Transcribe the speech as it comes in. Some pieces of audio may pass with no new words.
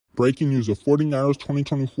breaking news. The 49ers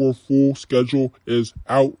 2024 full schedule is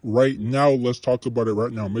out right now. Let's talk about it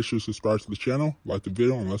right now. Make sure to subscribe to the channel, like the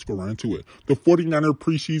video, and let's go right into it. The 49er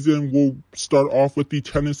preseason will start off with the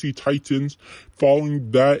Tennessee Titans.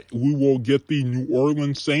 Following that, we will get the New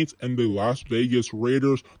Orleans Saints and the Las Vegas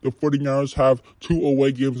Raiders. The 49ers have 2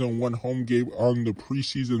 away games and 1 home game on the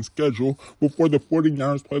preseason schedule before the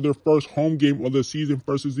 49ers play their first home game of the season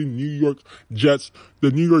versus the New York Jets.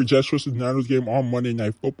 The New York Jets versus Niners game on Monday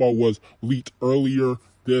Night Football was leaked earlier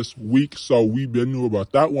this week, so we've been new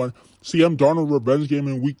about that one. CM Darnold revenge game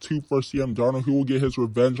in week 2 for CM Darnold. He will get his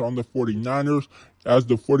revenge on the 49ers as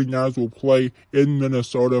the 49ers will play in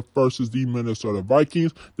Minnesota versus the Minnesota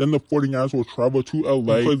Vikings. Then the 49ers will travel to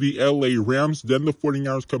LA to play the LA Rams. Then the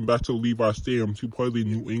 49ers come back to Levi Stadium to play the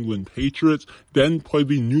New England Patriots. Then play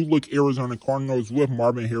the new-look Arizona Cardinals with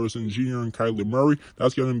Marvin Harrison Jr. and Kyler Murray.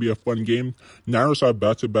 That's going to be a fun game. Niners have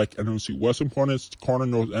back-to-back NFC West opponents,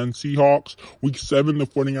 Cardinals and Seahawks. Week 7, the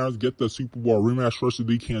 49ers get the Super Bowl rematch versus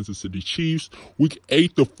the Kansas City Chiefs. Week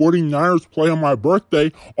 8, the 49ers play on my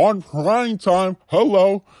birthday on prime time.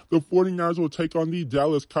 Hello. The 49ers will take on the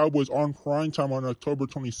Dallas Cowboys on prime time on October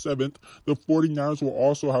 27th. The 49ers will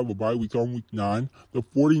also have a bye week on week 9. The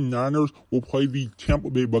 49ers will play the Tampa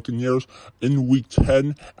Bay Buccaneers in week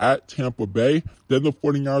 10 at Tampa Bay. Then the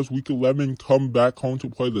 49ers week 11 come back home to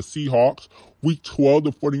play the Seahawks. Week 12,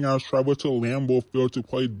 the 49ers travel to Lambeau Field to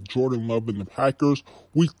play Jordan Love and the Packers.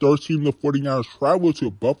 Week 13, the 49ers travel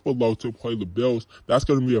to Buffalo to play the Bills. That's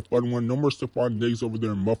going to be a fun one. No more Stephon Diggs over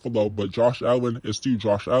there in Buffalo, but Josh Allen is still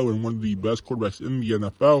Josh Allen, one of the best quarterbacks in the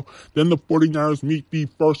NFL. Then the 49ers meet the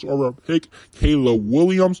first overall pick, Caleb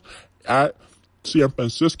Williams, at San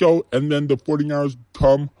Francisco. And then the 49ers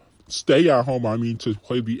stay at home, to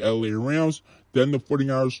play the LA Rams. Then the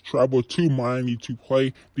 49ers travel to Miami to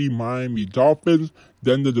play the Miami Dolphins.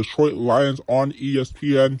 Then the Detroit Lions on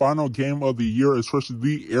ESPN. Final game of the year is versus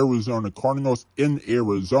the Arizona Cardinals in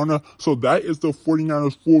Arizona. So that is the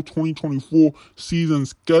 49ers full 2024 season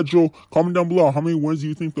schedule. Comment down below how many wins do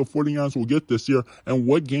you think the 49ers will get this year, and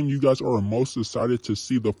what game you guys are most excited to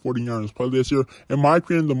see the 49ers play this year. In my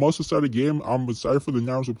opinion, the most excited game I'm excited for the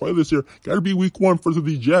Niners to play this year got to be week 1 versus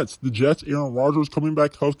the Jets. The Jets, Aaron Rodgers coming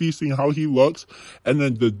back healthy, seeing how he looks. And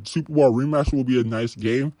then the Super Bowl rematch will be a nice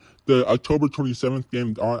game. The October 27th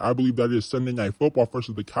game, I believe that is Sunday Night Football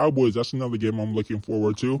versus the Cowboys. That's another game I'm looking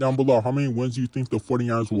forward to. Down below, how many wins do you think the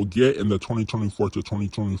 49ers will get in the 2024 to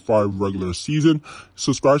 2025 regular season?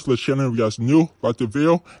 Subscribe to the channel if you guys new, like the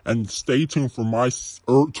video, and stay tuned for my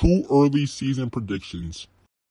 2 early season predictions.